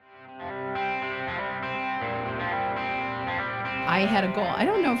I had a goal. I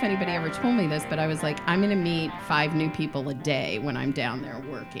don't know if anybody ever told me this, but I was like, I'm going to meet 5 new people a day when I'm down there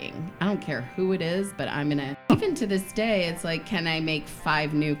working. I don't care who it is, but I'm going to, even to this day, it's like, can I make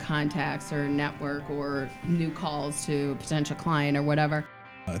 5 new contacts or network or new calls to a potential client or whatever?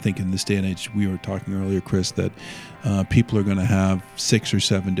 I think in this day and age, we were talking earlier, Chris, that people are going to have 6 or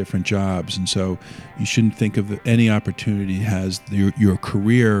 7 different jobs. And so you shouldn't think of any opportunity as your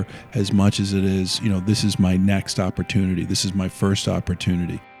career as much as it is, this is my next opportunity. This is my first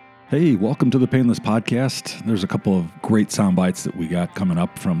opportunity. Hey, welcome to the Painless Podcast. There's a couple of great sound bites that we got coming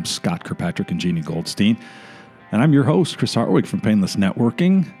up from Scott Kirkpatrick and Jeannie Goldstein. And I'm your host, Chris Hartwig from Painless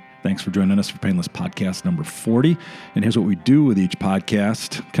Networking. Thanks for joining us for Painless Podcast number 40. And here's what we do with each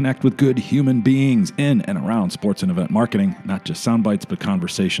podcast. Connect with good human beings in and around sports and event marketing. Not just sound bites, but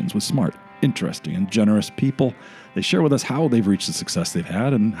conversations with smart, interesting, and generous people. They share with us how they've reached the success they've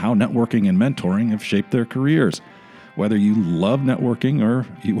had and how networking and mentoring have shaped their careers. Whether you love networking or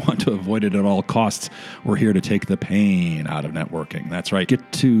you want to avoid it at all costs, we're here to take the pain out of networking. That's right.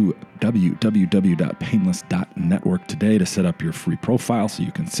 Get to www.painless.network today to set up your free profile so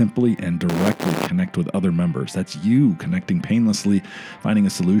you can simply and directly connect with other members. That's you connecting painlessly, finding a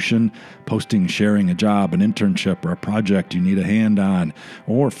solution, posting, sharing a job, an internship, or a project you need a hand on,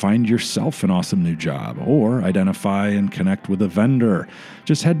 or find yourself an awesome new job, or identify and connect with a vendor.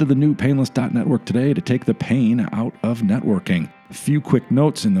 Just head to the new painless.network today to take the pain out of networking. A few quick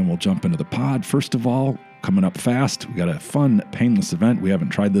notes and then we'll jump into the pod. First of all, coming up fast, we got a fun Painless event. We haven't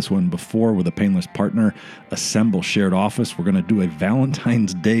tried this one before with a Painless partner, Assemble Shared Office. We're going to do a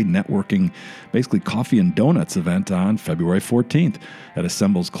Valentine's Day networking, basically coffee and donuts event on February 14th at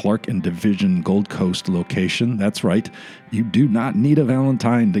Assemble's Clark and Division Gold Coast location. That's right. You do not need a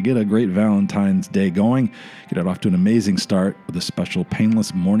Valentine to get a great Valentine's Day going. Get it off to an amazing start with a special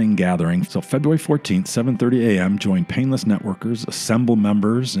Painless morning gathering. So February 14th, 7:30 a.m., join Painless networkers, Assemble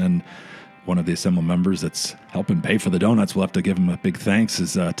members, and one of the Assemble members that's helping pay for the donuts, we'll have to give him a big thanks,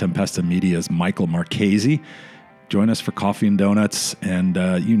 is Tempesta Media's Michael Marchese. Join us for coffee and donuts, and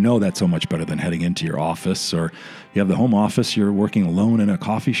that's so much better than heading into your office, or you have the home office, you're working alone in a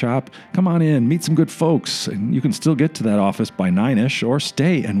coffee shop. Come on in, meet some good folks, and you can still get to that office by 9-ish, or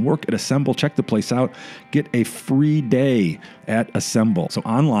stay and work at Assemble. Check the place out. Get a free day at Assemble. So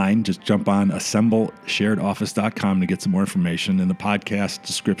online, just jump on assemblesharedoffice.com to get some more information. In the podcast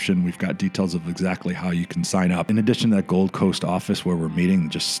description, we've got details of exactly how you can sign up. In addition to that Gold Coast office where we're meeting,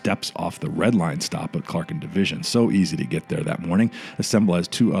 just steps off the Red Line stop at Clark and Division. So easy to get there that morning. Assemble has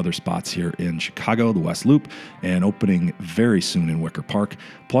 2 other spots here in Chicago, the West Loop, and opening very soon in Wicker Park.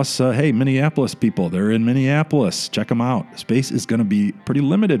 Plus, hey, Minneapolis people, they're in Minneapolis. Check them out. Space is going to be pretty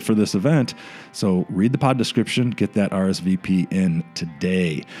limited for this event, so read the pod description, get that RSVP in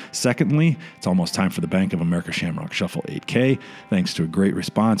today. Secondly, it's almost time for the Bank of America Shamrock Shuffle 8K. Thanks to a great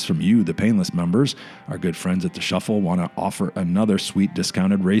response from you, the Painless members, our good friends at the Shuffle want to offer another sweet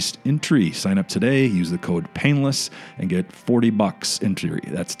discounted race entry. Sign up today, use the code PAINLESS, and get $40 entry.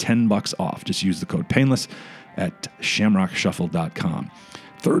 That's $10 off. Just use the code PAINLESS at shamrockshuffle.com.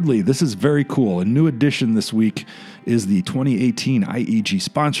 Thirdly, this is very cool. A new addition this week is the 2018 IEG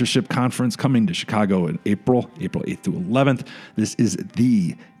Sponsorship Conference coming to Chicago in April 8th through 11th. This is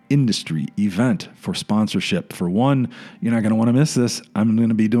the industry event for sponsorship. For one, you're not going to want to miss this. I'm going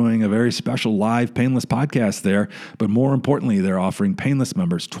to be doing a very special live Painless podcast there, but more importantly, they're offering Painless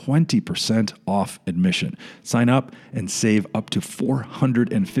members 20% off admission. Sign up and save up to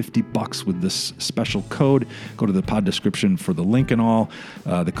 $450 with this special code. Go to the pod description for the link and all.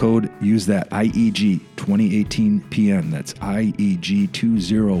 The code, use that IEG 2018PN. That's IEG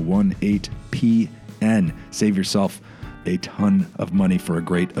 2018PN. Save yourself a ton of money for a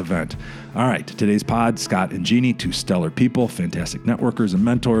great event. All right, today's pod, Scott and Jeannie, 2 stellar people, fantastic networkers and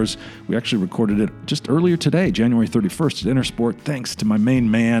mentors. We actually recorded it just earlier today, January 31st at Intersport. Thanks to my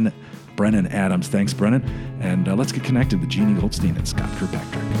main man, Brennan Adams. Thanks, Brennan. And let's get connected with Jeannie Goldstein and Scott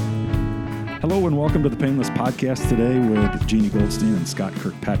Kirkpatrick. Hello and welcome to the Painless Podcast today with Jeannie Goldstein and Scott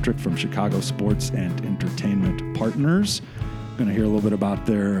Kirkpatrick from Chicago Sports and Entertainment Partners. We're going to hear a little bit about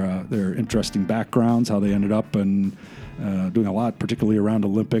their interesting backgrounds, how they ended up and doing a lot, particularly around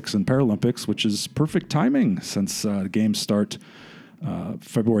Olympics and Paralympics, which is perfect timing since the games start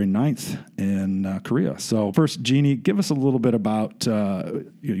February 9th in Korea. So first, Jeannie, give us a little bit about,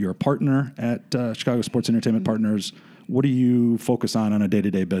 you're a partner at Chicago Sports Entertainment Partners. What do you focus on a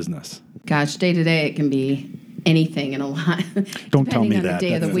day-to-day business? Gosh, day-to-day it can be anything and a lot. Don't tell me that.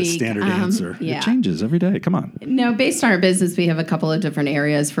 That's the standard answer. Yeah. It changes every day. Come on. No, based on our business, we have a couple of different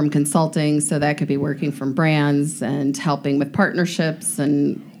areas from consulting. So that could be working from brands and helping with partnerships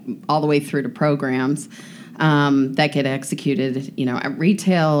and all the way through to programs. that get executed, at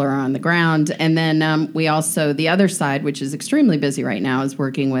retail or on the ground. And then we also, the other side, which is extremely busy right now, is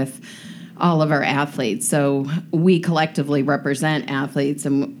working with all of our athletes. So we collectively represent athletes,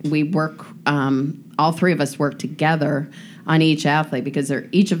 and we work, all three of us work together on each athlete because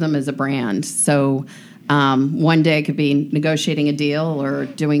each of them is a brand. So one day it could be negotiating a deal or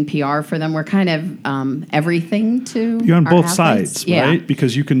doing PR for them. We're kind of everything to you're on our both athletes. sides, right?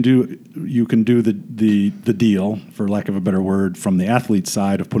 Because you can do the deal, for lack of a better word, from the athlete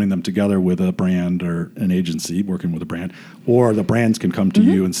side of putting them together with a brand or an agency working with a brand, or the brands can come to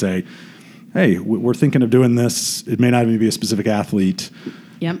you and say, hey, we're thinking of doing this. It may not even be a specific athlete,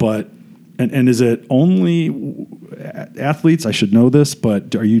 but and is it only athletes? I should know this,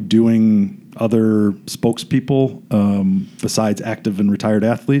 but are you doing other spokespeople besides active and retired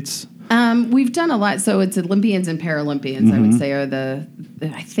athletes? We've done a lot. So it's Olympians and Paralympians, I would say, are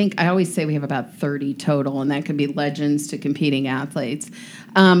I always say we have about 30 total, and that could be legends to competing athletes.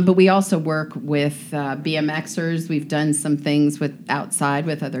 But we also work with BMXers. We've done some things outside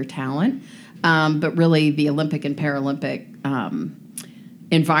with other talent. But really, the Olympic and Paralympic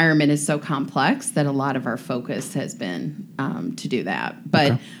environment is so complex that a lot of our focus has been to do that.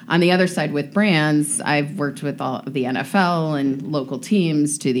 But on the other side with brands, I've worked with all the NFL and local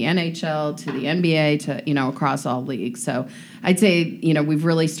teams, to the NHL, to the NBA, to across all leagues. So I'd say we've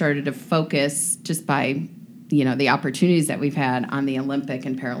really started to focus just by the opportunities that we've had on the Olympic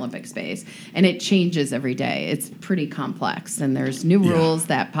and Paralympic space. And it changes every day. It's pretty complex. And there's new rules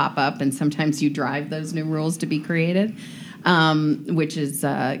that pop up, and sometimes you drive those new rules to be created, which is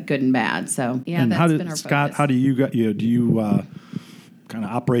good and bad. So, and that's been our Scott, focus. how do you kind of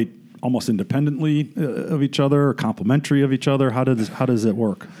operate almost independently of each other or complementary of each other? How does it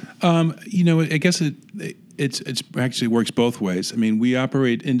work? I guess it's actually works both ways. I mean, we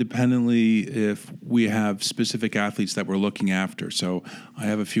operate independently if we have specific athletes that we're looking after. So I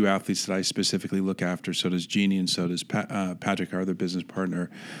have a few athletes that I specifically look after. So does Jeannie, and so does Patrick, our other business partner.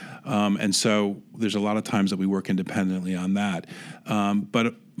 And so there's a lot of times that we work independently on that.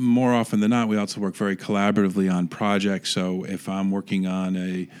 But more often than not, we also work very collaboratively on projects. So if I'm working on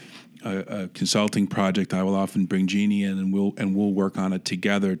a consulting project, I will often bring Jeannie in, and we'll work on it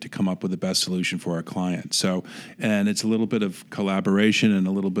together to come up with the best solution for our client. So, and it's a little bit of collaboration and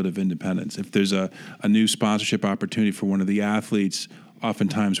a little bit of independence. If there's a new sponsorship opportunity for one of the athletes,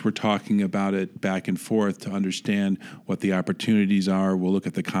 oftentimes we're talking about it back and forth to understand what the opportunities are. We'll look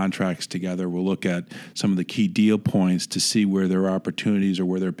at the contracts together. We'll look at some of the key deal points to see where there are opportunities or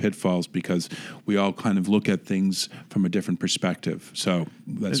where there are pitfalls, because we all kind of look at things from a different perspective. So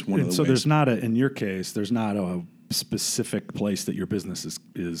that's one of the ways. So in your case, there's not a specific place that your business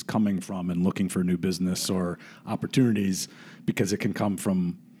is coming from and looking for new business or opportunities, because it can come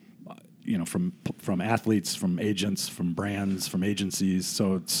from from athletes, from agents, from brands, from agencies.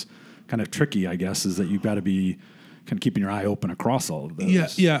 So it's kind of tricky, I guess, is that you've got to be kind of keeping your eye open across all of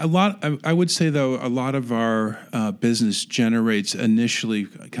those. Yeah. I would say, though, a lot of our business generates initially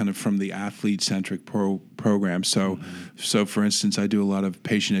kind of from the athlete-centric program. So, for instance, I do a lot of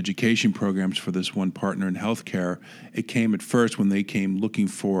patient education programs for this one partner in healthcare. It came at first when they came looking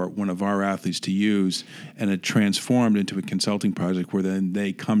for one of our athletes to use, and it transformed into a consulting project where then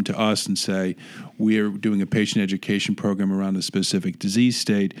they come to us and say, we're doing a patient education program around a specific disease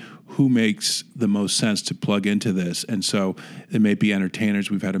state. Who makes the most sense to plug into this? And so it may be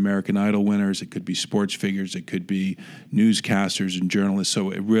entertainers. We've had American Idol winners. It could be sports figures. It could be newscasters and journalists.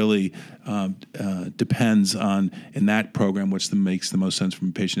 So it really depends on, in that program, makes the most sense from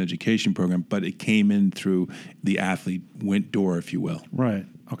a patient education program. But it came in through the athlete door, if you will. Right.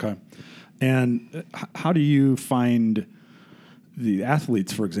 Okay. And how do you find the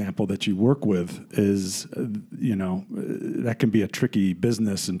athletes, for example, that you work with? Is, that can be a tricky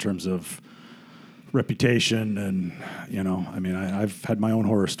business in terms of reputation. And, I've had my own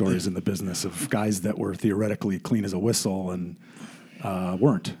horror stories in the business of guys that were theoretically clean as a whistle and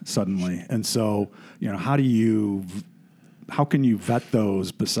weren't suddenly. And so, how can you vet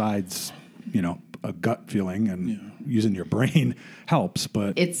those besides, a gut feeling, and using your brain helps,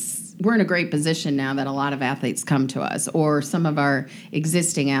 but we're in a great position now that a lot of athletes come to us, or some of our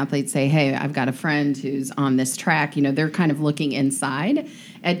existing athletes say, hey, I've got a friend who's on this track. They're kind of looking inside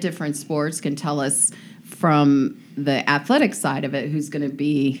at different sports, can tell us from the athletic side of it who's going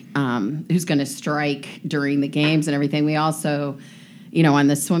to strike during the games and everything. We also, on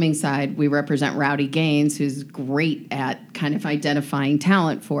the swimming side, we represent Rowdy Gaines, who's great at kind of identifying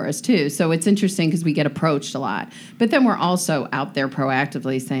talent for us, too. So it's interesting because we get approached a lot. But then we're also out there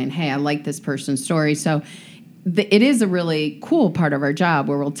proactively saying, hey, I like this person's story. So it is a really cool part of our job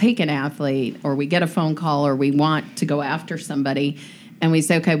where we'll take an athlete or we get a phone call or we want to go after somebody and we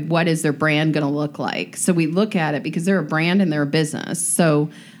say, okay, what is their brand going to look like? So we look at it because they're a brand and they're a business. So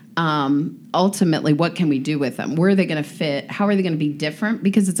ultimately, what can we do with them? Where are they going to fit? How are they going to be different?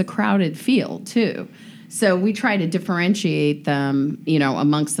 Because it's a crowded field too. So we try to differentiate them,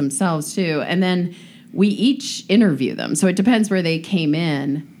 amongst themselves too. And then we each interview them. So it depends where they came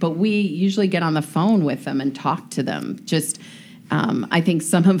in, but we usually get on the phone with them and talk to them. I think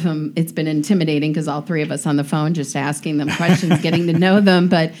some of them, it's been intimidating because all three of us on the phone just asking them questions, getting to know them.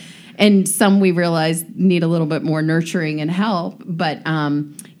 And some we realize need a little bit more nurturing and help. But,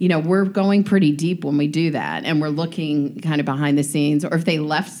 we're going pretty deep when we do that. And we're looking kind of behind the scenes. Or if they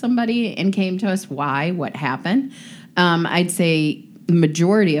left somebody and came to us, why, what happened? I'd say the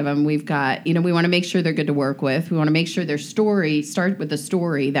majority of them we've got, we want to make sure they're good to work with. We want to make sure their story starts with a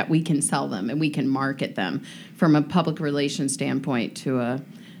story that we can sell them and we can market them from a public relations standpoint to a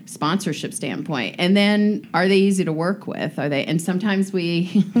sponsorship standpoint. And then are they easy to work with? Are they? And sometimes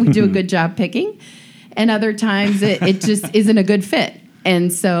we do a good job picking, and other times it just isn't a good fit.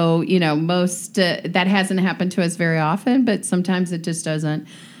 And so, most that hasn't happened to us very often, but sometimes it just doesn't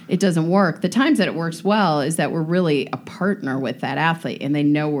work. The times that it works well is that we're really a partner with that athlete and they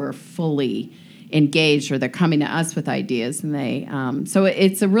know we're fully engaged or they're coming to us with ideas. And so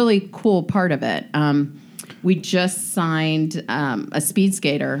it's a really cool part of it. We just signed a speed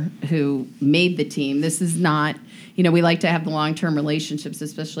skater who made the team. This is not, we like to have the long-term relationships,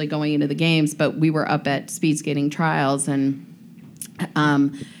 especially going into the games, but we were up at speed skating trials and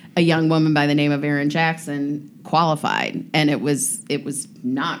a young woman by the name of Erin Jackson qualified, and it was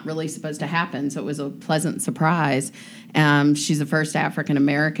not really supposed to happen, so it was a pleasant surprise. She's the first African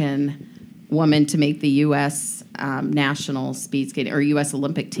American woman to make the U.S. national speed skating or U.S.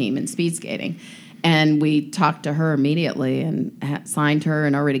 Olympic team in speed skating, and we talked to her immediately and signed her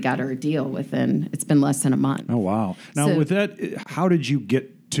and already got her a deal it's been less than a month. Oh wow! Now with that, how did you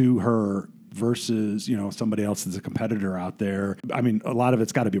get to her versus, somebody else that's a competitor out there? I mean, a lot of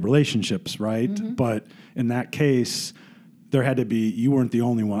it's got to be relationships, right? Mm-hmm. But in that case, there had to be, you weren't the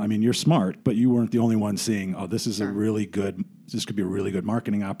only one. I mean, you're smart, but you weren't the only one seeing, this is this could be a really good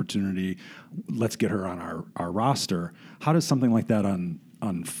marketing opportunity. Let's get her on our roster. How does something like that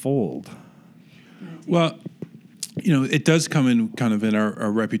unfold? Well, it does come in kind of in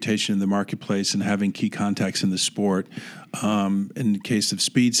our reputation in the marketplace and having key contacts in the sport. In the case of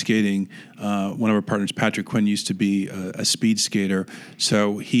speed skating, one of our partners, Patrick Quinn, used to be a speed skater,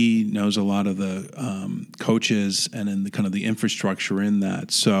 so he knows a lot of the coaches and in the kind of the infrastructure in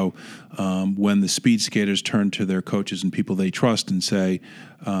that. So when the speed skaters turn to their coaches and people they trust and say,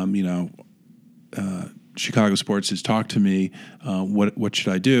 Chicago Sports has talked to me. What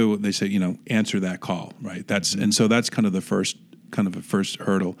should I do? They say, answer that call, right? And so that's kind of the first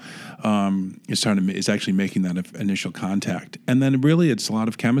hurdle is actually making that initial contact, and then really it's a lot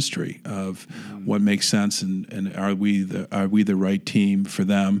of chemistry of what makes sense and are we the right team for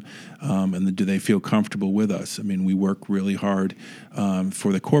them, and do they feel comfortable with us? I mean, we work really hard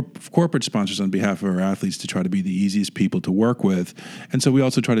for the corporate sponsors on behalf of our athletes to try to be the easiest people to work with, and so we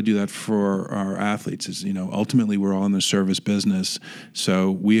also try to do that for our athletes. As ultimately we're all in the service business,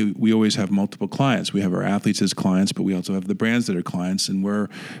 so we always have multiple clients. We have our athletes as clients, but we also have the brands that are clients, and we're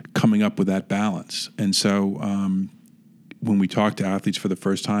coming up with that balance. And so when we talk to athletes for the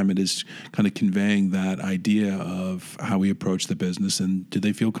first time, it is kind of conveying that idea of how we approach the business and do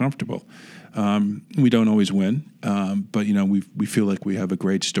they feel comfortable. We don't always win, but we feel like we have a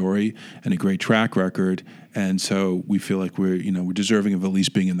great story and a great track record, and so we feel like we're deserving of at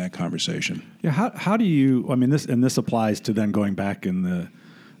least being in that conversation. Yeah. How do you? I mean, this applies to then going back in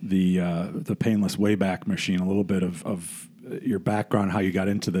the Painless Wayback Machine, a little bit of your background, how you got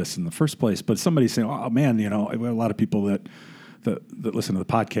into this in the first place. But somebody's saying, "Oh man, we have a lot of people that listen to the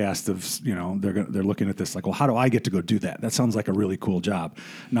podcast they're looking at this like, well, how do I get to go do that? That sounds like a really cool job."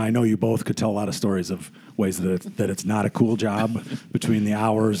 Now I know you both could tell a lot of stories of ways that it's not a cool job between the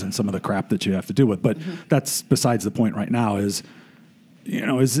hours and some of the crap that you have to deal with. But that's besides the point right now. Is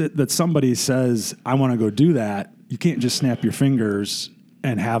it that somebody says, "I want to go do that"? You can't just snap your fingers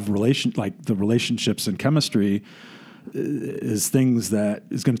and have the relationships and chemistry is things that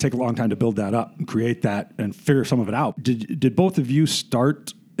is going to take a long time to build that up and create that and figure some of it out. Did both of you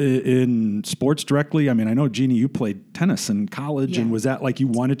start in sports directly? I mean, I know, Jeannie, you played tennis in college, and was that like you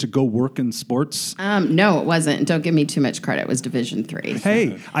wanted to go work in sports? No, it wasn't. Don't give me too much credit. It was Division III.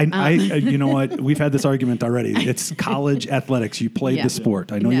 Hey, I you know what? We've had this argument already. It's college athletics. You played the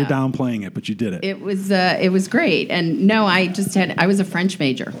sport. I know you're downplaying it, but you did it. It was great. And no, I was a French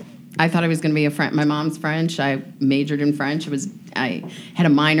major. I thought I was going to be a French. My mom's French. I majored in French. I had a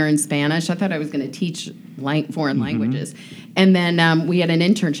minor in Spanish. I thought I was going to teach foreign languages. And then we had an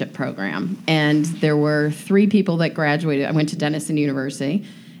internship program, and there were 3 people that graduated. I went to Denison University,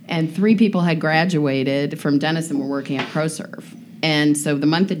 and 3 people had graduated from Denison were working at ProServe. And so the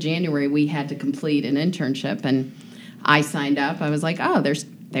month of January, we had to complete an internship, and I signed up. I was like, oh,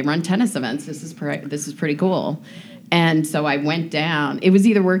 they run tennis events. This is pretty cool. And so I went down. It was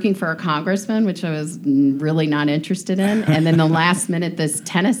either working for a congressman, which I was really not interested in, and then the last minute, this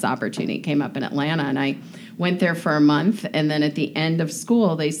tennis opportunity came up in Atlanta, and I went there for a month. And then at the end of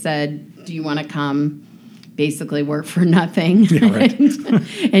school, they said, do you want to come basically work for nothing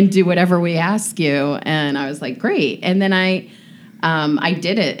and do whatever we ask you? And I was like, great. And then I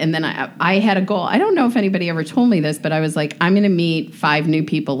did it, and then I had a goal. I don't know if anybody ever told me this, but I was like, I'm going to meet 5 new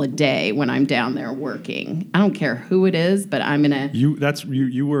people a day when I'm down there working. I don't care who it is, but I'm going to.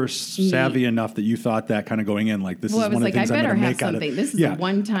 You were savvy enough that you thought that kind of going in, like, this is one of the things I'm going to make out of it. This is a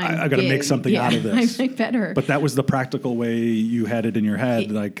one-time I got to make something out of this. I better. But that was the practical way you had it in your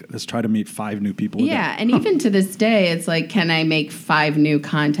head, like, let's try to meet 5 new people a day. Yeah, and even to this day, it's like, can I make 5 new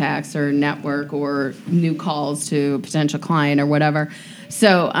contacts or network or new calls to a potential client or whatever?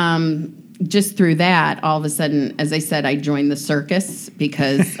 So just through that, all of a sudden, as I said, I joined the circus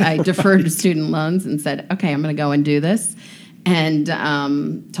because I deferred student loans and said, okay, I'm going to go and do this. And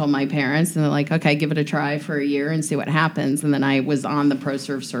told my parents, and they're like, okay, give it a try for a year and see what happens. And then I was on the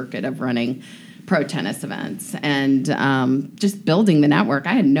ProServe circuit of running pro tennis events and just building the network.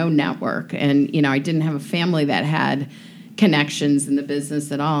 I had no network, and I didn't have a family that had connections in the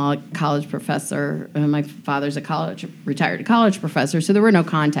business at all. College professor. My father's a retired college professor, so there were no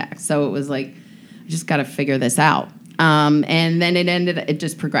contacts. So it was like, I just got to figure this out. And then it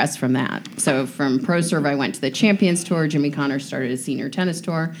just progressed from that. So from ProServe, I went to the Champions Tour. Jimmy Connors started a senior tennis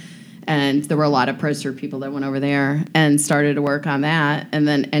tour, and there were a lot of ProServe people that went over there and started to work on that, and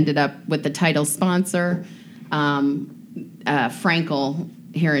then ended up with the title sponsor. Frankel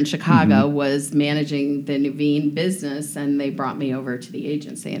here in Chicago was managing the Nuveen business, and they brought me over to the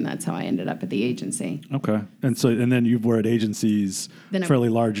agency, and that's how I ended up at the agency. Okay. And then you were at agencies, fairly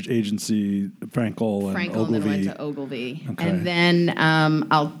large agency, Frankel, and Ogilvy. And then went to Ogilvy. Okay. And then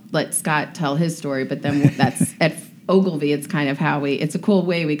I'll let Scott tell his story, but then that's at Ogilvy, it's kind of how it's a cool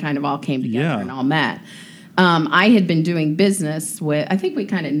way we kind of all came together and all met. I had been doing business with, I think we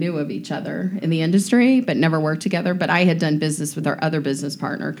kind of knew of each other in the industry, but never worked together. But I had done business with our other business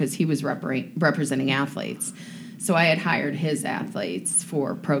partner because he was representing athletes. So I had hired his athletes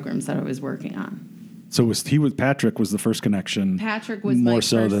for programs that I was working on. So Patrick was the first connection. Patrick was more my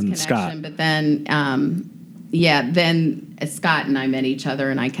so first than connection, Scott. But then, then Scott and I met each other,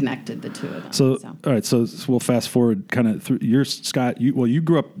 and I connected the two of them. So all right, so we'll fast forward kind of through. Scott. You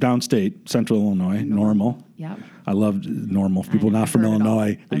grew up downstate, Central Illinois, Normal. Yep. I loved Normal. People not from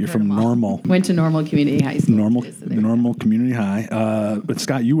Illinois, that you're from Normal. Went to Normal Community High School. Normal Community High. But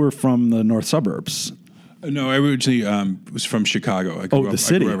Scott, you were from the north suburbs. No, I originally was from Chicago. The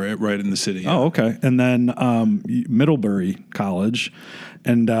city. I grew up right in the city. Yeah. Oh, okay. And then Middlebury College.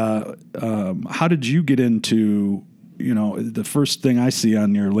 And how did you get into, the first thing I see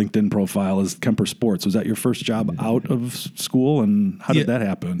on your LinkedIn profile is Kemper Sports. Was that your first job out of school, and how did that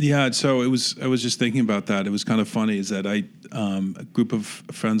happen? Yeah, so I was just thinking about that. It was kind of funny is that a group of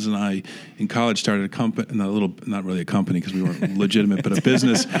friends and I in college started a company, not really a company because we weren't legitimate, but a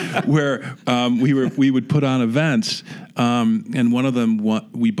business where we would put on events, and one of them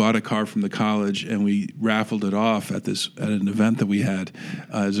we bought a car from the college and we raffled it off at an event that we had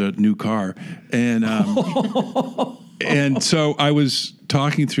as a new car, and. And so I was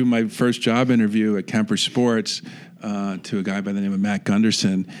talking through my first job interview at Kemper Sports to a guy by the name of Matt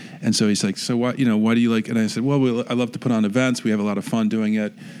Gunderson, and so he's like, "So what? Why do you like?" And I said, "Well, I love to put on events. We have a lot of fun doing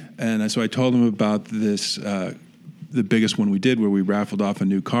it." And so I told him about this, the biggest one we did, where we raffled off a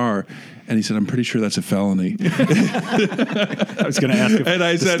new car. And he said, "I'm pretty sure that's a felony." I was going to ask if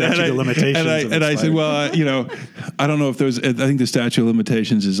the statute of limitations. And I said, "Well, I don't know if there's. I think the statute of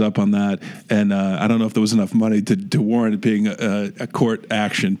limitations is up on that, and I don't know if there was enough money to warrant it being a court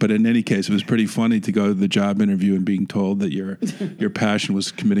action. But in any case, it was pretty funny to go to the job interview and being told that your passion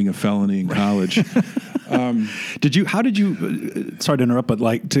was committing a felony in college." How did you? Sorry to interrupt,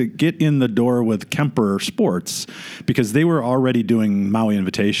 but to get in the door with Kemper Sports, because they were already doing Maui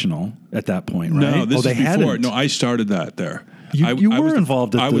Invitational at that point, right? No, this is before. Hadn't. No, I started that there. You were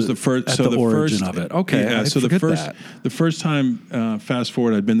involved. I was the first. So the origin first of it. Okay. Yeah. So the first time. Fast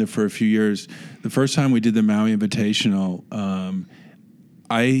forward. I'd been there for a few years. The first time we did the Maui Invitational,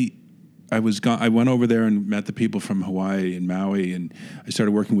 I was gone. I went over there and met the people from Hawaii and Maui, and I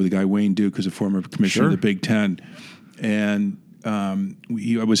started working with a guy, Wayne Duke, who's a former commissioner of the Big Ten, and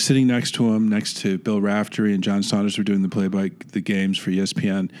I was sitting next to him, next to Bill Raftery and John Saunders were doing the the games for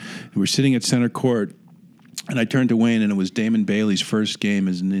ESPN. We were sitting at center court, and I turned to Wayne, and it was Damon Bailey's first game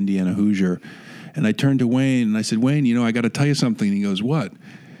as an Indiana Hoosier. And I turned to Wayne, and I said, Wayne, I got to tell you something. And he goes, what?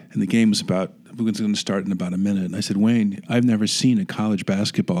 And the game was going to start in about a minute. And I said, Wayne, I've never seen a college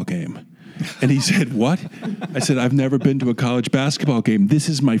basketball game. And he said, what? I said, I've never been to a college basketball game. This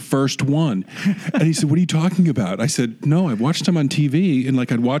is my first one. And he said, what are you talking about? I said, no, I've watched them on TV, and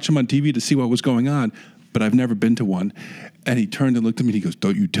I'd watch them on TV to see what was going on, but I've never been to one. And he turned and looked at me, and he goes,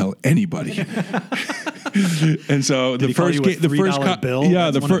 don't you tell anybody. And so the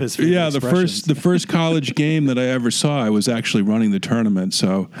first college game that I ever saw, I was actually running the tournament.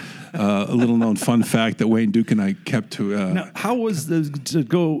 So a little known fun fact that Wayne Duke and I kept to. Now, how was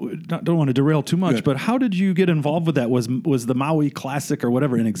don't want to derail too much, but how did you get involved with that? Was the Maui Classic or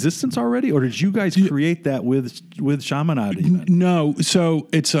whatever in existence already, or did you guys create that with Chaminade? No, so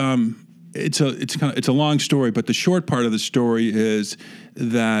it's a long story, but the short part of the story is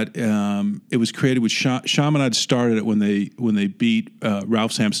that it was created with Chaminade started it when they beat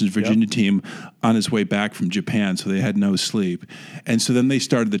Ralph Sampson's Virginia team on his way back from Japan, so they had no sleep. And so then they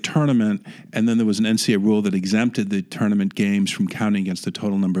started the tournament, and then there was an NCAA rule that exempted the tournament games from counting against the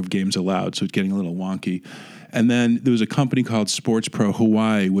total number of games allowed, so it's getting a little wonky. And then there was a company called Sports Pro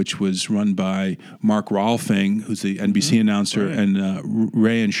Hawaii, which was run by Mark Rolfing, who's the NBC announcer, and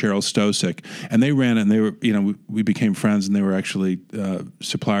Ray and Cheryl Stosick. And they ran it, and they were, we became friends, and they were actually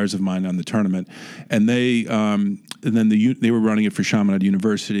suppliers of mine on the tournament. And they were running it for Chaminade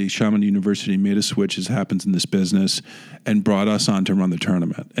University. Chaminade University made a switch, as happens in this business, and brought us on to run the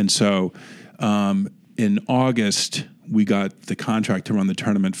tournament. And so in August, we got the contract to run the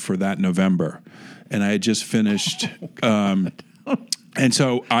tournament for that November. And I had just finished, and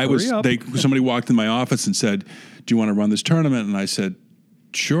so somebody walked in my office and said, do you want to run this tournament? And I said,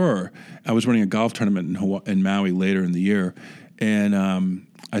 sure. I was running a golf tournament in Maui later in the year. And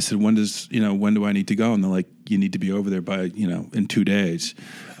I said, when do I need to go? And they're like, you need to be over there by, in 2 days.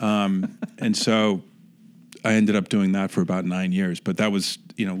 And so I ended up doing that for about 9 years. But that was,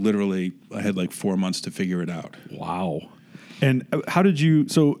 literally, I had 4 months to figure it out. Wow. And how did you?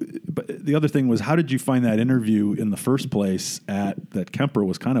 So, the other thing was, how did you find that interview in the first place? That Kemper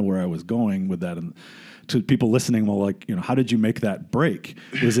was kind of where I was going with that, and to people listening, how did you make that break?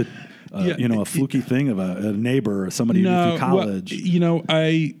 Was it, a fluky thing of a neighbor or somebody you knew through college? Well,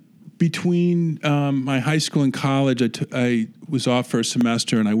 between my high school and college, I was off for a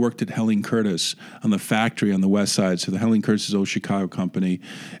semester, and I worked at Helene Curtis on the factory on the west side. So the Helene Curtis is an old Chicago company,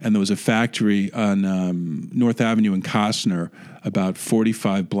 and there was a factory on North Avenue in Costner, about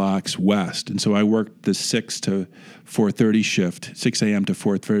 45 blocks west. And so I worked the 6 to 4:30 shift, 6 a.m. to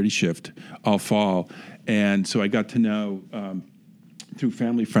 4:30 shift all fall. And so I got to know, through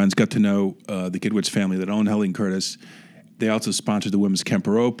family friends, the Gidwitz family that owned Helene Curtis. They also sponsored the Women's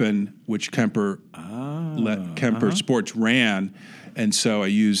Kemper Open, which Kemper Sports ran, and so I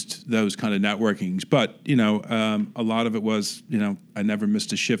used those kind of networkings. But a lot of it was, I never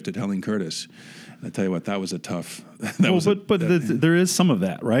missed a shift at Helene Curtis. And I tell you what, that was a tough. There is some of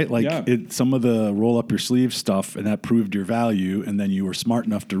that, right? Some of the roll up your sleeve stuff, and that proved your value, and then you were smart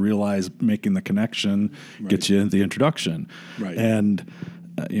enough to realize making the connection gets you the introduction, right? And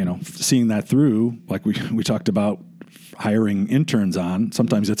seeing that through, like we talked about. Hiring interns on,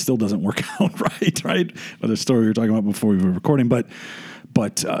 sometimes it still doesn't work out right? The story we were talking about before we were recording, but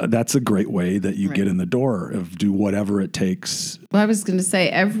that's a great way that you get in the door of do whatever it takes. Well, I was going to say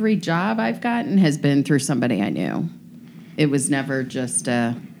every job I've gotten has been through somebody I knew. It was never just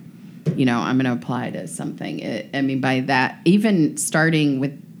I'm going to apply to something. By that, even starting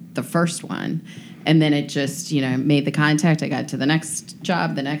with the first one, and then it just, made the contact. I got to the next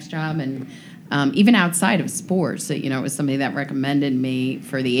job, and even outside of sports, it was somebody that recommended me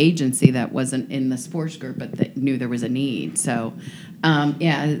for the agency that wasn't in the sports group, but that knew there was a need. So,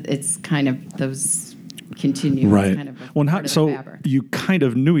 it's kind of those continuing kind of part of the fabric. You kind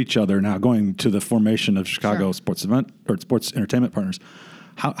of knew each other now going to the formation of Chicago Sports Event or Sports Entertainment Partners.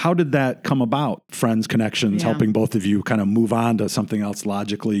 How did that come about? Friends, connections, helping both of you kind of move on to something else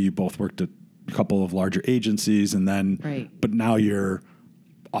logically. You both worked at a couple of larger agencies, and then, but now you're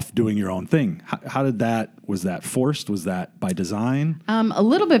off doing your own thing. How did that, was that forced? Was that by design? A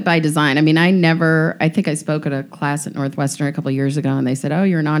little bit by design. I think I spoke at a class at Northwestern a couple of years ago, and they said, oh,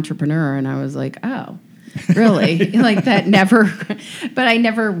 you're an entrepreneur. And I was like, oh. really. Like that never, but I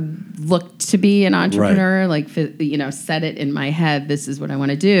never looked to be an entrepreneur, like, set it in my head, this is what I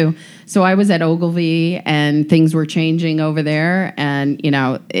want to do. So I was at Ogilvy and things were changing over there. And,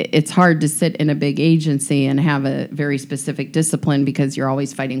 it's hard to sit in a big agency and have a very specific discipline because you're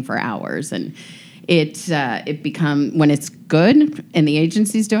always fighting for hours. And it become, when it's good and the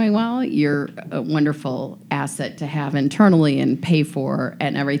agency's doing well, you're a wonderful asset to have internally and pay for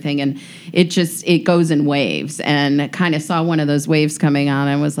and everything. And it goes in waves. And I kind of saw one of those waves coming on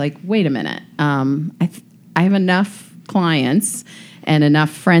and was like, wait a minute, I have enough clients and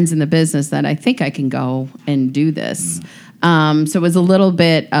enough friends in the business that I think I can go and do this. So it was a little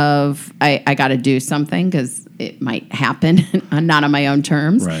bit of, I got to do something because it might happen, not on my own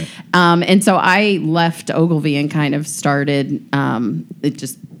terms. Right. And so I left Ogilvy and kind of started an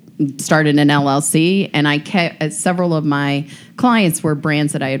LLC. And I kept, several of my clients were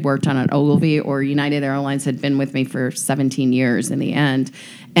brands that I had worked on at Ogilvy, or United Airlines had been with me for 17 years in the end.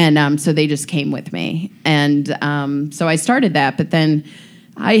 And so they just came with me. And so I started that, but then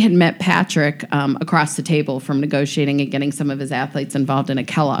I had met Patrick across the table from negotiating and getting some of his athletes involved in a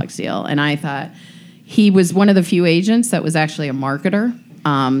Kellogg's deal. And I thought he was one of the few agents that was actually a marketer.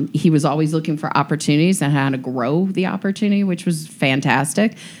 He was always looking for opportunities and how to grow the opportunity, which was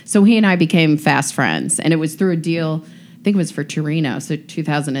fantastic. So he and I became fast friends. And it was through a deal, I think it was for Torino. So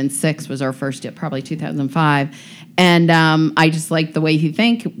 2006 was our first deal, probably 2005. And I just liked the way he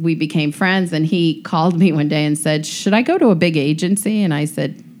think. We became friends. And he called me one day and said, should I go to a big agency? And I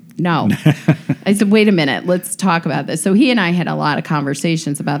said, no. I said, wait a minute, let's talk about this. So he and I had a lot of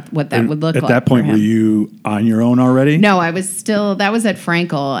conversations about what that would look like. At that point, were you on your own already? No, I was still, that was at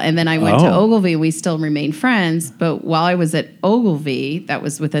Frankel. And then I went to Ogilvy. We still remained friends. But while I was at Ogilvy, that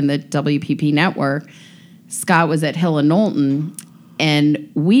was within the WPP network, Scott was at Hill and Knowlton.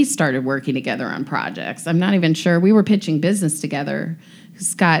 And we started working together on projects. I'm not even sure. We were pitching business together.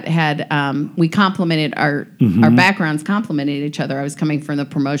 Scott had, we complemented our backgrounds complemented each other. I was coming from the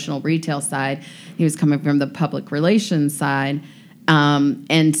promotional retail side. He was coming from the public relations side.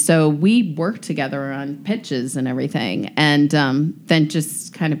 And so we worked together on pitches and everything. And then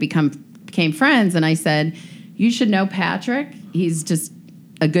just kind of became friends. And I said, you should know Patrick. He's just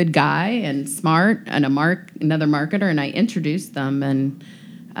a good guy and smart and another marketer. And I introduced them. And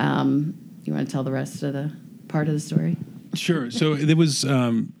you want to tell the rest of the part of the story? Sure. So it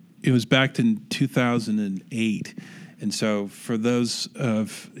was back in 2008, and so for those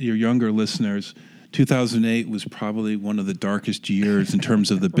of your younger listeners, 2008 was probably one of the darkest years in terms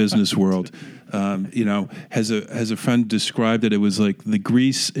of the business world. As a friend described it, it was like the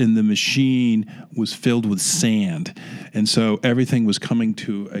grease in the machine was filled with sand, and so everything was coming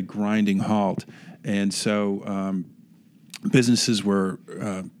to a grinding halt, and so businesses were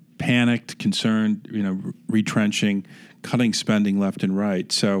panicked, concerned, retrenching, cutting spending left and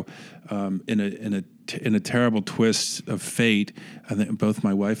right. So, in a terrible twist of fate, I think both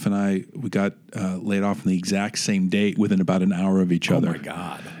my wife and we got laid off on the exact same date within about an hour of each other. Oh my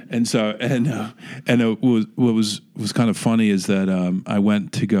God! And so, what was kind of funny is that I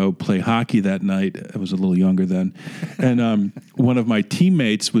went to go play hockey that night. I was a little younger then, and one of my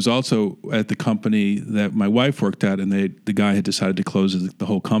teammates was also at the company that my wife worked at, and the guy had decided to close the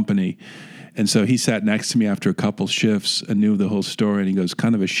whole company. And so he sat next to me after a couple shifts and knew the whole story. And he goes,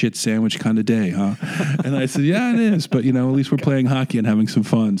 kind of a shit sandwich kind of day, huh? And I said, yeah, it is. But, at least we're playing hockey and having some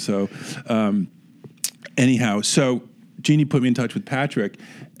fun. So anyhow, so Jeannie put me in touch with Patrick,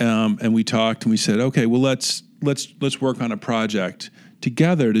 and we talked and we said, okay, well, let's work on a project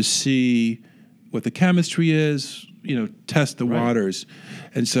together to see what the chemistry is, test the waters.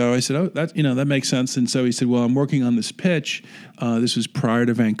 And so I said, that makes sense. And so he said, well, I'm working on this pitch. This was prior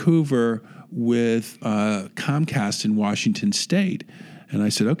to Vancouver with Comcast in Washington State. And I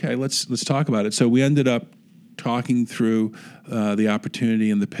said, okay, let's talk about it. So we ended up talking through the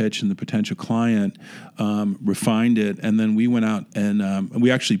opportunity and the pitch and the potential client, refined it, and then we went out and we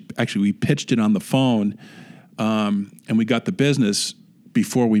actually we pitched it on the phone, and we got the business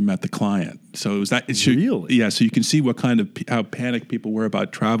before we met the client. So it was that. Really? Yeah. So you can see what kind of how panicked people were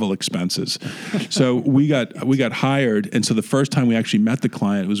about travel expenses. So we got hired, and so the first time we actually met the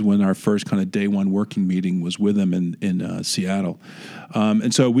client was when our first kind of day one working meeting was with them in Seattle,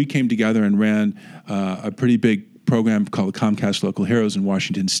 and so we came together and ran a pretty big program called Comcast Local Heroes in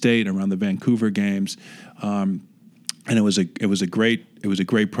Washington State around the Vancouver games. And it was a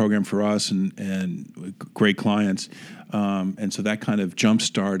great program for us and great clients, and so that kind of jump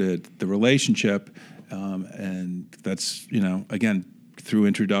started the relationship, and that's again through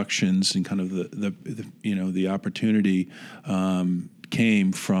introductions and kind of the opportunity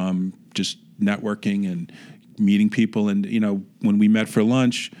came from just networking and meeting people. And, when we met for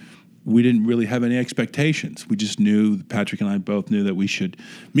lunch, we didn't really have any expectations. We just knew, Patrick and I both knew that we should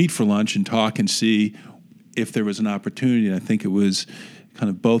meet for lunch and talk and see if there was an opportunity. And I think it was kind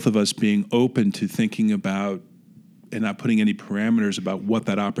of both of us being open to thinking about and not putting any parameters about what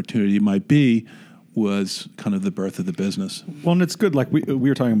that opportunity might be was kind of the birth of the business. Well, and it's good. Like we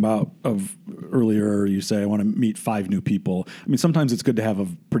were talking about earlier, you say, I want to meet 5 new people. I mean, sometimes it's good to have a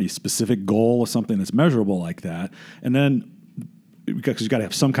pretty specific goal or something that's measurable like that. And then, because you got to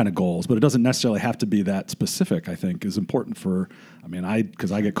have some kind of goals, but it doesn't necessarily have to be that specific, I think is important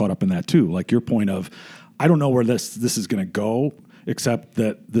because I get caught up in that too. Like your point of, I don't know where this is going to go, except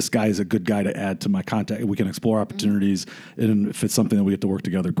that this guy is a good guy to add to my contact. We can explore opportunities, and if it's something that we get to work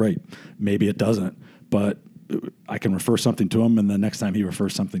together, great. Maybe it doesn't, but I can refer something to him, and the next time he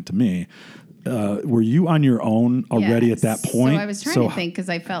refers something to me. Were you on your own already at that point? So I was trying to think, because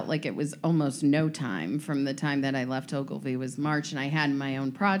I felt like it was almost no time from the time that I left Ogilvy was March, and I had my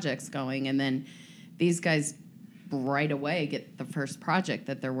own projects going, and then these guys right away get the first project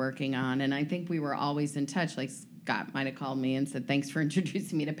that they're working on, and I think we were always in touch. Like Scott might have called me and said, "Thanks for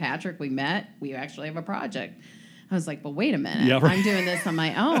introducing me to Patrick. We met. We actually have a project." I was like, "Well, wait a minute. Yeah, right. I'm doing this on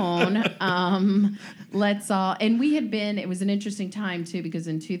my own. Let's all..." And we had been, it was an interesting time, too, because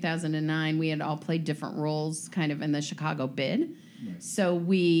in 2009, we had all played different roles kind of in the Chicago bid. Right. So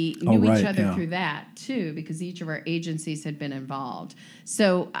we knew each other through that, too, because each of our agencies had been involved.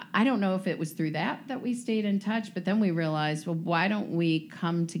 So I don't know if it was through that we stayed in touch, but then we realized, well, why don't we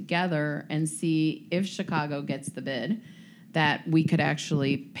come together and see if Chicago gets the bid, that we could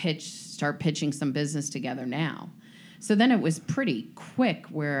actually start pitching some business together now. So then it was pretty quick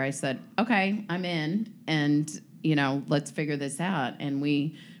where I said, okay, I'm in, and, let's figure this out. And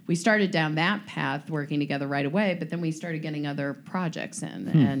we started down that path working together right away, but then we started getting other projects in.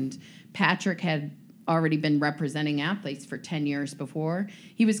 And Patrick had already been representing athletes for 10 years before.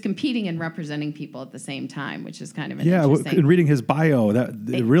 He was competing and representing people at the same time, which is kind of an interesting... Yeah, in reading his bio,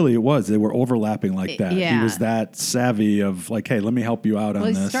 they were overlapping like that. Yeah. He was that savvy of like, hey, let me help you out on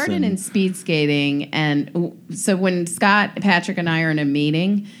this. Well, he started in speed skating, and so when Scott, Patrick, and I are in a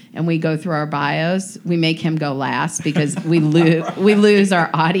meeting and we go through our bios, we make him go last because we lose our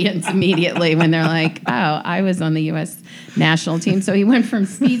audience immediately when they're like, oh, I was on the U.S. national team. So he went from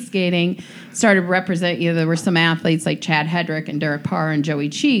speed skating, started representing, there were some athletes like Chad Hedrick and Derek Parr and Joey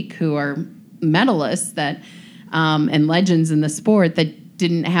Cheek who are medalists that and legends in the sport that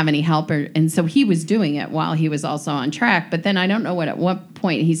didn't have any help. And so he was doing it while he was also on track. But then I don't know at what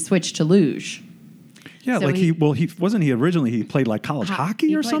point he switched to luge. Yeah, so he originally he played like college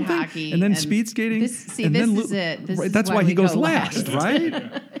hockey or something, hockey, and then speed skating. This is it. That's why he goes last,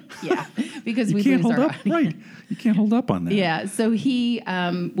 right? Yeah, because you can't hold up. Right, you can't hold up on that. Yeah, so he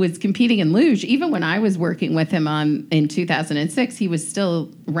was competing in luge. Even when I was working with him in 2006, he was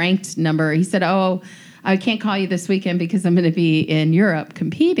still ranked number. He said, "Oh, I can't call you this weekend because I'm going to be in Europe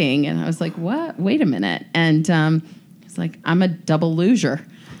competing." And I was like, "What? Wait a minute!" And he's like, "I'm a double luger."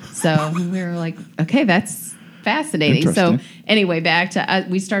 So we were like, okay, that's fascinating. So anyway, back to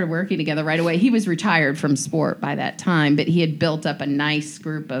we started working together right away. He was retired from sport by that time, but he had built up a nice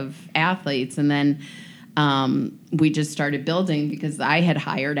group of athletes. And then we just started building because I had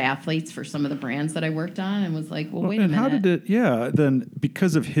hired athletes for some of the brands that I worked on and was like, well, wait a minute. How did it, then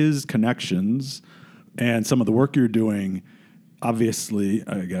because of his connections and some of the work you're doing, obviously,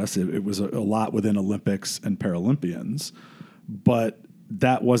 I guess it was a lot within Olympics and Paralympians, but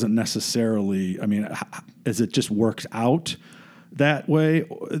that wasn't necessarily, as it just works out that way,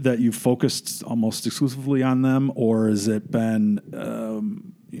 that you focused almost exclusively on them, or has it been,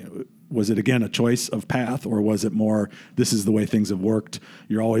 was it again a choice of path, or was it more, this is the way things have worked,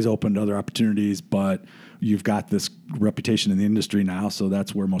 you're always open to other opportunities, but you've got this reputation in the industry now, so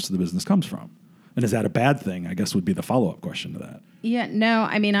that's where most of the business comes from? And is that a bad thing, I guess would be the follow-up question to that. Yeah, no,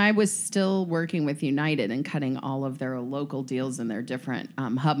 I was still working with United and cutting all of their local deals in their different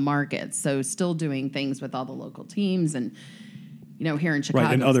hub markets. So still doing things with all the local teams and, here in Chicago.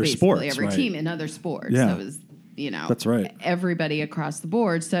 Right, in other sports. Every team in other sports. Yeah. So it was, that's right. Everybody across the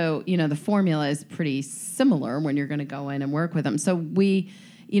board. So, the formula is pretty similar when you're going to go in and work with them. So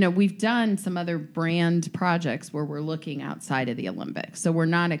we've done some other brand projects where we're looking outside of the Olympics. So we're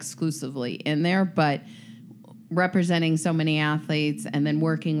not exclusively in there, but representing so many athletes and then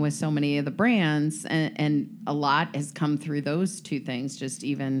working with so many of the brands, and a lot has come through those two things, just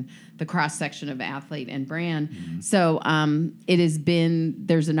even the cross-section of athlete and brand. Mm-hmm. So it has been,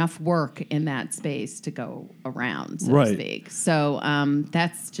 there's enough work in that space to go around, so to speak. So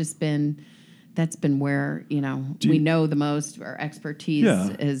that's been where, we know the most, our expertise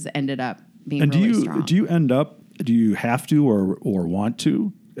has ended up being And really strong. do you have to or want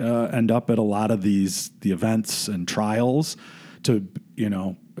to end up at a lot of the events and trials to,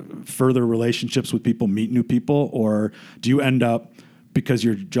 further relationships with people, meet new people? Or do you end up, because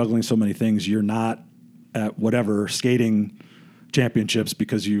you're juggling so many things, you're not at whatever skating championships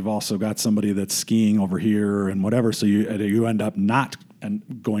because you've also got somebody that's skiing over here and whatever, so you end up not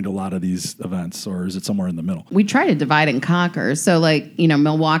going to a lot of these events? Or is it somewhere in the middle? We try to divide and conquer. So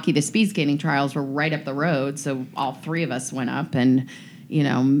Milwaukee, the speed skating trials were right up the road. So all three of us went up and,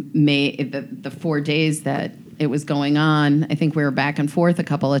 the 4 days that it was going on, I think we were back and forth a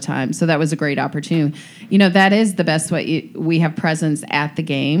couple of times. So that was a great opportunity. That is the best way. We have presence at the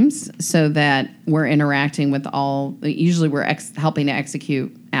games so that we're interacting with usually we're helping to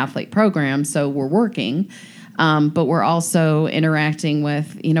execute athlete programs. So we're working. But we're also interacting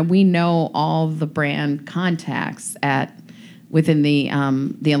with, we know all the brand contacts within the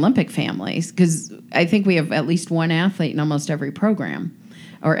Olympic families, because I think we have at least one athlete in almost every program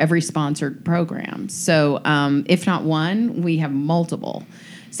or every sponsored program. So if not one, we have multiple.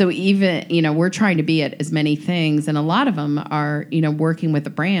 So even, we're trying to be at as many things, and a lot of them are, working with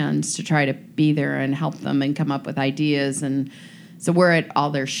the brands to try to be there and help them and come up with ideas. And so we're at all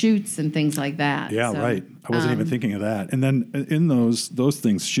their shoots and things like that. Yeah, so, right. I wasn't even thinking of that. And then in those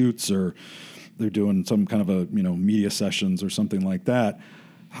things, shoots, or they're doing some kind of a media sessions or something like that.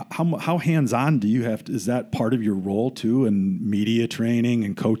 How hands-on do you have to, is that part of your role too, in media training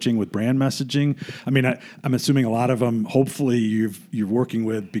and coaching with brand messaging? I mean, I'm assuming a lot of them, hopefully you're working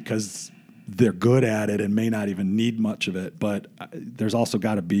with because they're good at it and may not even need much of it, but there's also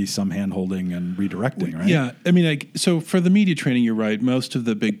got to be some hand-holding and redirecting, right? Yeah. I mean, so for the media training, you're right. Most of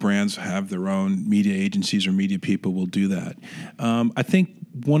the big brands have their own media agencies, or media people will do that. I think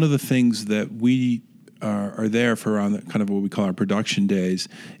one of the things that we are there for on kind of what we call our production days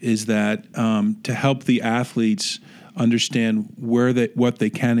is that to help the athletes understand what they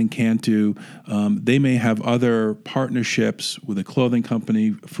can and can't do. They may have other partnerships with a clothing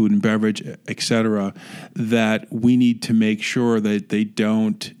company, food and beverage, et cetera, that we need to make sure that they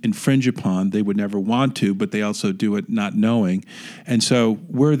don't infringe upon. They would never want to, but they also do it not knowing. And so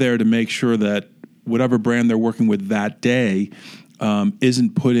we're there to make sure that whatever brand they're working with that day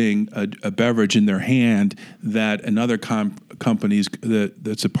isn't putting a beverage in their hand that another company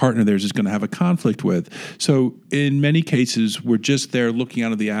that's a partner of theirs is going to have a conflict with. So in many cases, we're just there looking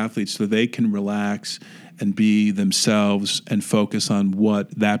out of the athletes so they can relax and be themselves and focus on what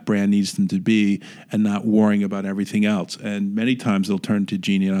that brand needs them to be and not worrying about everything else. And many times they'll turn to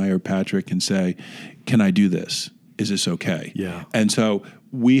Jeannie and I or Patrick and say, can I do this? Is this okay? Yeah. And so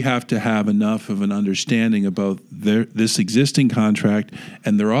we have to have enough of an understanding about this existing contract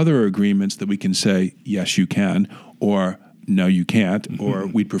and their other agreements that we can say, yes, you can, or no, you can't, or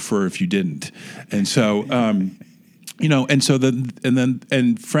we'd prefer if you didn't. And so, and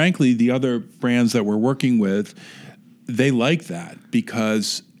frankly, the other brands that we're working with, they like that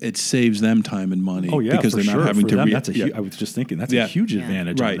because it saves them time and money. Oh yeah, because for they're sure. not having for to. them, I was just thinking that's a huge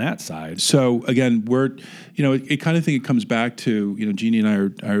advantage on that side. So again, we're, it kind of think it comes back to, Jeannie and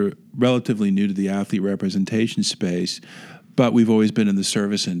I are relatively new to the athlete representation space, but we've always been in the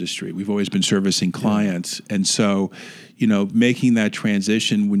service industry. We've always been servicing clients, and so, making that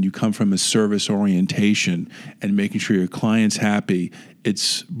transition when you come from a service orientation and making sure your client's happy,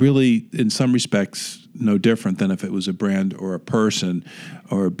 it's really in some respects no different than if it was a brand or a person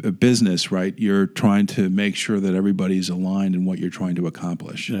or a business, right? You're trying to make sure that everybody's aligned in what you're trying to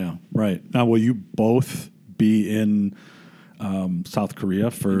accomplish. Yeah, right. Now, will you both be in South Korea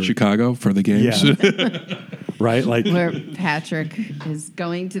for Chicago for the games? Yeah. Right? Like where Patrick is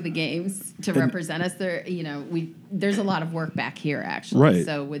going to the games to represent us there, there's a lot of work back here actually. Right.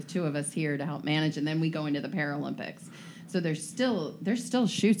 So with two of us here to help manage, and then we go into the Paralympics. So there's still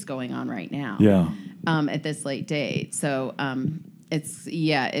shoots going on right now. Yeah. At this late date. So it's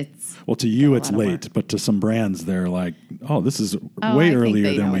well, to you it's late, but to some brands they're like, oh, this is way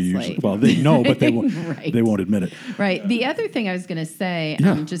earlier than we usually. Late. Well, they know, but they won't. Right. They won't admit it. Right. The other thing I was going to say,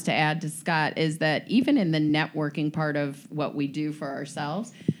 just to add to Scott, is that even in the networking part of what we do for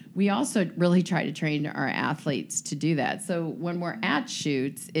ourselves, we also really try to train our athletes to do that. So when we're at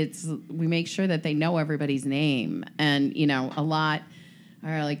shoots, we make sure that they know everybody's name, and a lot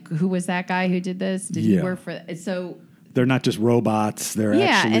are like, who was that guy who did this? Did he work for? So they're not just robots. They're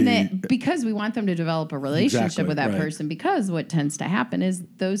actually... and then because we want them to develop a relationship with that right. person, because what tends to happen is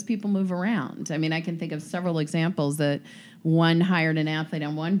those people move around. I mean, I can think of several examples that one hired an athlete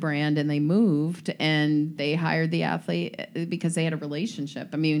on one brand and they moved and they hired the athlete because they had a relationship.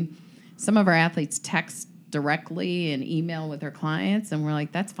 I mean, some of our athletes text directly and email with their clients, and we're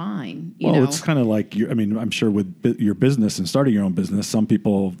like, that's fine. It's kind of like, I'm sure with your business and starting your own business, some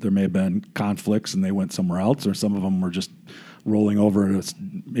people, there may have been conflicts and they went somewhere else, or some of them were just rolling over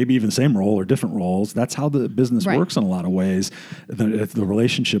maybe even the same role or different roles. That's how the business works in a lot of ways. The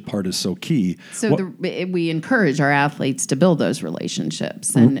relationship part is so key. So we encourage our athletes to build those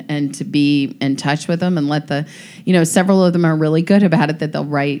relationships and to be in touch with them and let several of them are really good about it, that they'll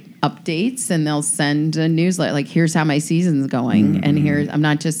write updates and they'll send a newsletter like, here's how my season's going, and I'm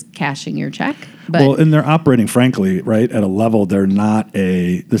not just cashing your check. But and they're operating, frankly, right, at a level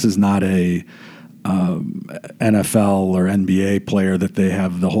this is not a NFL or NBA player that they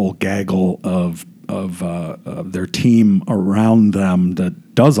have the whole gaggle of their team around them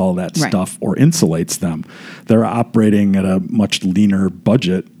that does all that stuff or insulates them. They're operating at a much leaner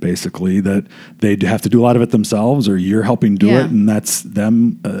budget, basically, that they have to do a lot of it themselves, or you're helping do it, and that's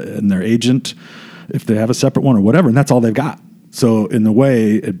them and their agent, if they have a separate one or whatever, and that's all they've got. So in a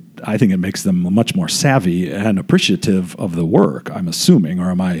way, I think it makes them much more savvy and appreciative of the work, I'm assuming,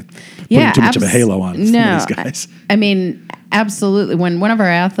 or am I putting too much of a halo on some of these guys? Absolutely. When one of our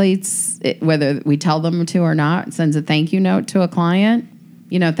athletes, whether we tell them to or not, sends a thank you note to a client,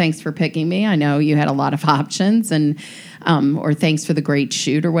 thanks for picking me. I know you had a lot of options, and or thanks for the great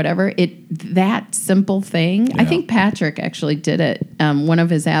shoot or whatever. That simple thing. Yeah. I think Patrick actually did it. One of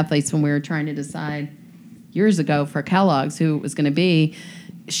his athletes, when we were trying to decide years ago for Kellogg's who it was going to be,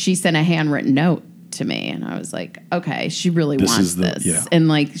 she sent a handwritten note to me, and I was like, okay, she really wants this. Yeah. And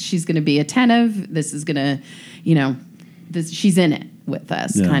like, she's going to be attentive. This is going to, she's in it with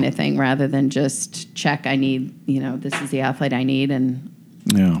us kind of thing, rather than just check, I need, this is the athlete I need, and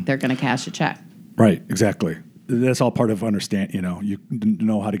they're going to cash a check. Right, exactly. That's all part of understand. You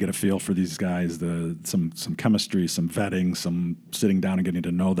know how to get a feel for these guys. Some chemistry, some vetting, some sitting down and getting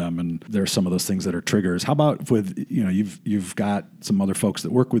to know them. And there are some of those things that are triggers. How about with you've got some other folks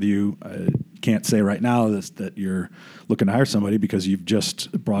that work with you. Can't say right now that you're looking to hire somebody because you've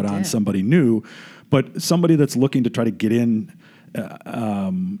just brought on somebody new, but somebody that's looking to try to get in,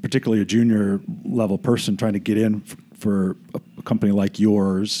 particularly a junior level person trying to get in for a company like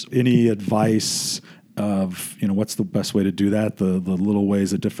yours. Any advice of what's the best way to do that, the little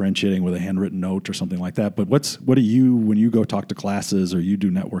ways of differentiating with a handwritten note or something like that? But what do you, when you go talk to classes or you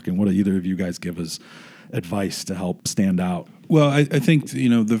do networking, what do either of you guys give as advice to help stand out? Well, I think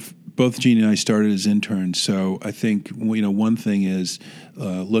both Jeannie and I started as interns, so I think one thing is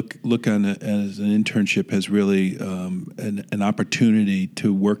look on it as an internship as really an opportunity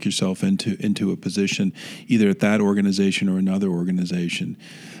to work yourself into a position either at that organization or another organization.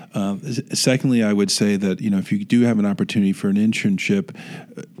 Secondly, I would say that if you do have an opportunity for an internship,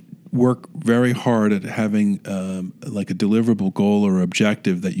 work very hard at having like a deliverable goal or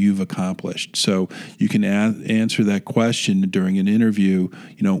objective that you've accomplished. So you can answer that question during an interview.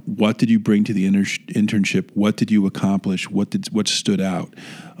 What did you bring to the internship? What did you accomplish? What stood out?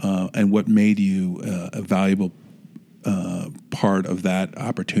 And what made you a valuable part of that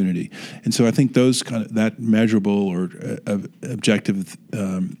opportunity? And so I think that measurable or objective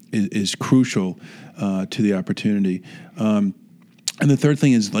is crucial to the opportunity. And the third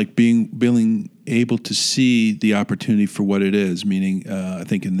thing is like being able to see the opportunity for what it is. Meaning, I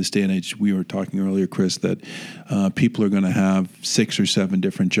think in this day and age, we were talking earlier, Chris, that people are going to have 6 or 7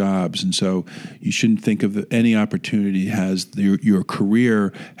 different jobs, and so you shouldn't think of any opportunity as your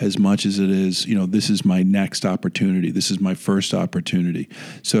career as much as it is. This is my next opportunity. This is my first opportunity.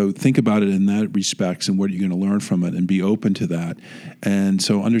 So think about it in that respects, and what you're going to learn from it, and be open to that. And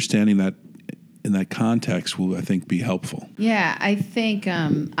so understanding that in that context will, I think, be helpful. Yeah, I think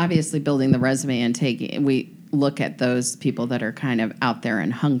obviously building the resume and we look at those people that are kind of out there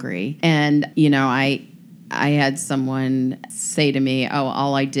and hungry. And, I had someone say to me,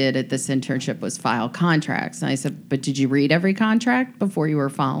 all I did at this internship was file contracts. And I said, but did you read every contract before you were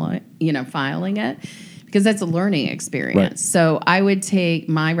filing it? Because that's a learning experience. Right. So I would take,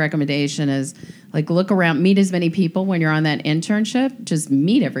 my recommendation is look around, meet as many people when you're on that internship. Just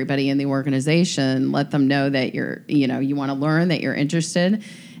meet everybody in the organization. Let them know that you want to learn, that you're interested.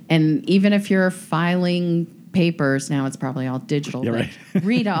 And even if you're filing papers, now it's probably all digital. Yeah, right.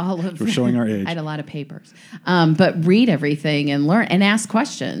 Read all of We're showing our age. I had a lot of papers. But read everything and learn and ask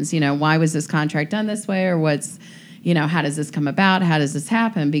questions. Why was this contract done this way? Or how does this come about? How does this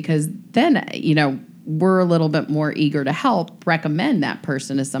happen? Because then, we're a little bit more eager to help recommend that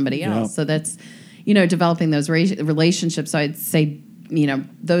person to somebody else. Yep. So that's, developing those relationships. So I'd say,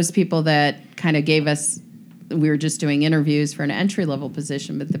 those people that kind of gave us we were just doing interviews for an entry-level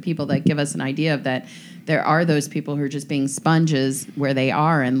position, but the people that give us an idea of that, there are those people who are just being sponges where they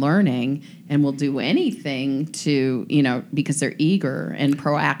are and learning and will do anything to, because they're eager and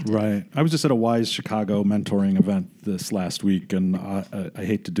proactive. Right. I was just at a WISE Chicago mentoring event this last week, and I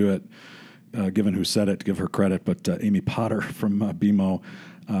hate to do it, given who said it, to give her credit, but Amy Potter from BMO,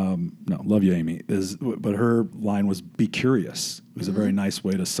 love you, Amy, but her line was, be curious. It was a very nice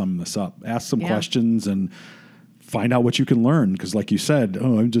way to sum this up. Ask some questions and find out what you can learn. Because like you said,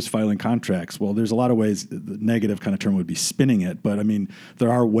 I'm just filing contracts. Well, there's a lot of ways, the negative kind of term would be spinning it. But I mean,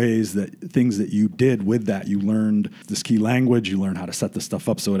 there are ways things that you did with that. You learned this key language. You learned how to set this stuff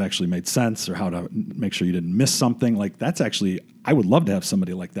up so it actually made sense, or how to make sure you didn't miss something. Like that's actually, I would love to have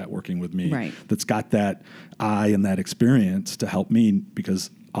somebody like that working with me, right, that's got that eye and that experience to help me, because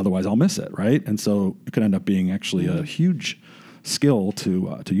otherwise I'll miss it, right? And so it could end up being actually a huge skill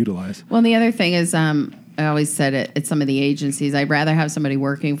to utilize. Well, the other thing is, I always said it at some of the agencies, I'd rather have somebody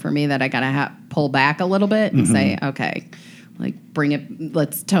working for me that I got to pull back a little bit and say, okay, like bring it,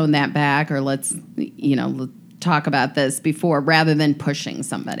 let's tone that back, or let's talk about this before, rather than pushing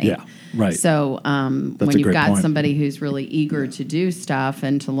somebody. Yeah, right. So when you've got somebody who's really eager to do stuff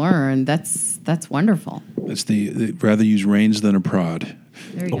and to learn, that's wonderful. It's rather use reins than a prod.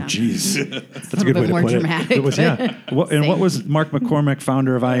 There you go. Geez. That's a good way bit to more put dramatic. It was, yeah. What was Mark McCormick,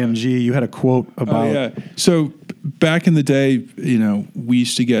 founder of IMG? You had a quote about. Oh, yeah. So back in the day, we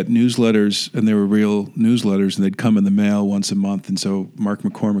used to get newsletters, and they were real newsletters, and they'd come in the mail once a month. And so Mark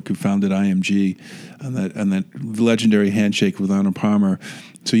McCormick, who founded IMG, and that legendary handshake with Arnold Palmer,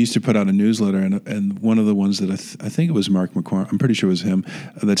 so he used to put out a newsletter, and one of the ones that I think it was Mark McCormick, I'm pretty sure it was him,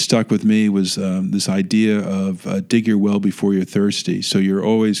 that stuck with me was this idea of dig your well before you're thirsty. So you're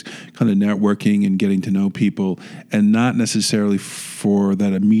always kind of networking and getting to know people, and not necessarily for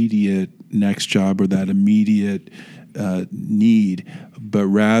that immediate next job or that immediate need, but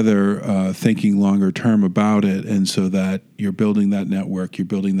rather thinking longer term about it, and so that you're building that network, you're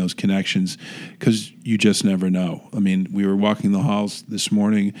building those connections, because you just never know. I mean, we were walking the halls this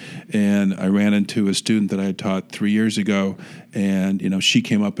morning, and I ran into a student that I had taught 3 years ago, and she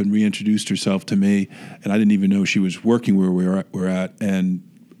came up and reintroduced herself to me, and I didn't even know she was working where we're at, and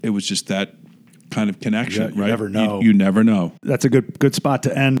it was just that kind of connection, you right? Never know. You never know. That's a good spot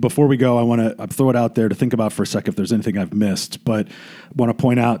to end. Before we go, I want to throw it out there to think about for a second if there's anything I've missed. But I want to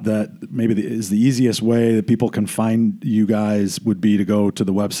point out that maybe the easiest way that people can find you guys would be to go to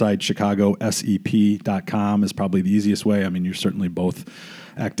the website, chicagosep.com is probably the easiest way. I mean, you're certainly both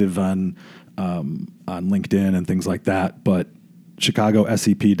active on LinkedIn and things like that, but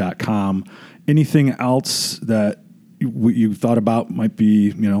chicagosep.com. Anything else that you thought about might be,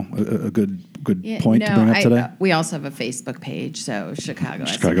 a good point to bring up today? We also have a Facebook page, so Chicago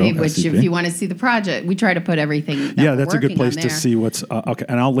SCP, which if you want to see the project, we try to put everything that's a good place to see what's okay.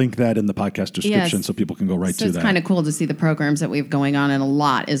 And I'll link that in the podcast description so people can go right to that. So it's kind of cool to see the programs that we have going on, and a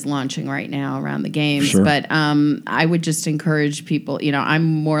lot is launching right now around the games. Sure. But I would just encourage people, I'm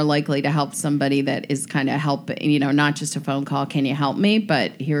more likely to help somebody that is kind of not just a phone call, can you help me,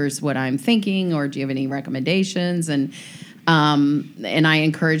 but here's what I'm thinking, or do you have any recommendations? And I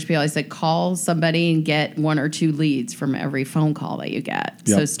encourage people, I said, call somebody and get 1 or 2 leads from every phone call that you get.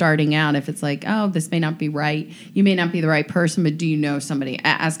 Yep. So starting out, if it's like, oh, this may not be right, you may not be the right person, but do you know somebody,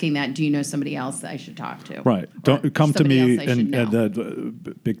 asking that, do you know somebody else that I should talk to? Right. Don't come to me, and the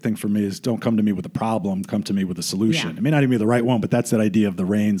the big thing for me is don't come to me with a problem, come to me with a solution. Yeah. It may not even be the right one, but that's that idea of the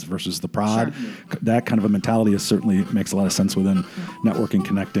reins versus the prod. Sure. That kind of a mentality certainly makes a lot of sense within networking,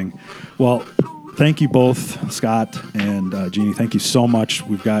 connecting. Well, thank you both, Scott and Jeannie. Thank you so much.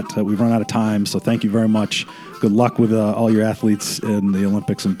 We've run out of time, so thank you very much. Good luck with all your athletes in the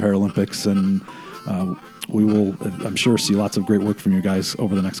Olympics and Paralympics, and we will, I'm sure, see lots of great work from you guys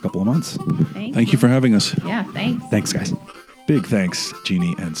over the next couple of months. Thank you for having us. Yeah, thanks. Thanks, guys. Big thanks,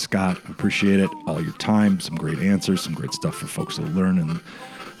 Jeannie and Scott. Appreciate it. All your time, some great answers, some great stuff for folks to learn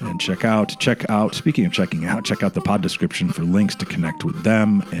and check out. Speaking of checking out, check out the pod description for links to connect with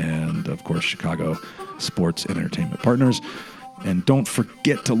them and, of course, Chicago Sports and Entertainment Partners. And don't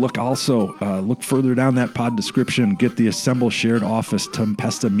forget to look further down that pod description. Get the Assemble Shared Office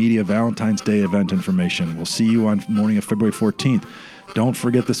Tempesta Media Valentine's Day event information. We'll see you on morning of February 14th. Don't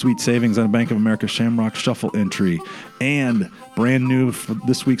forget the sweet savings on Bank of America Shamrock Shuffle entry. And brand new for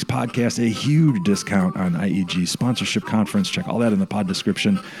this week's podcast, a huge discount on IEG sponsorship conference. Check all that in the pod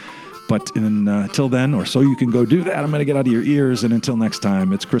description. But until then, or so you can go do that, I'm going to get out of your ears. And until next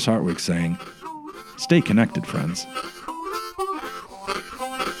time, it's Chris Hartwig saying, stay connected, friends.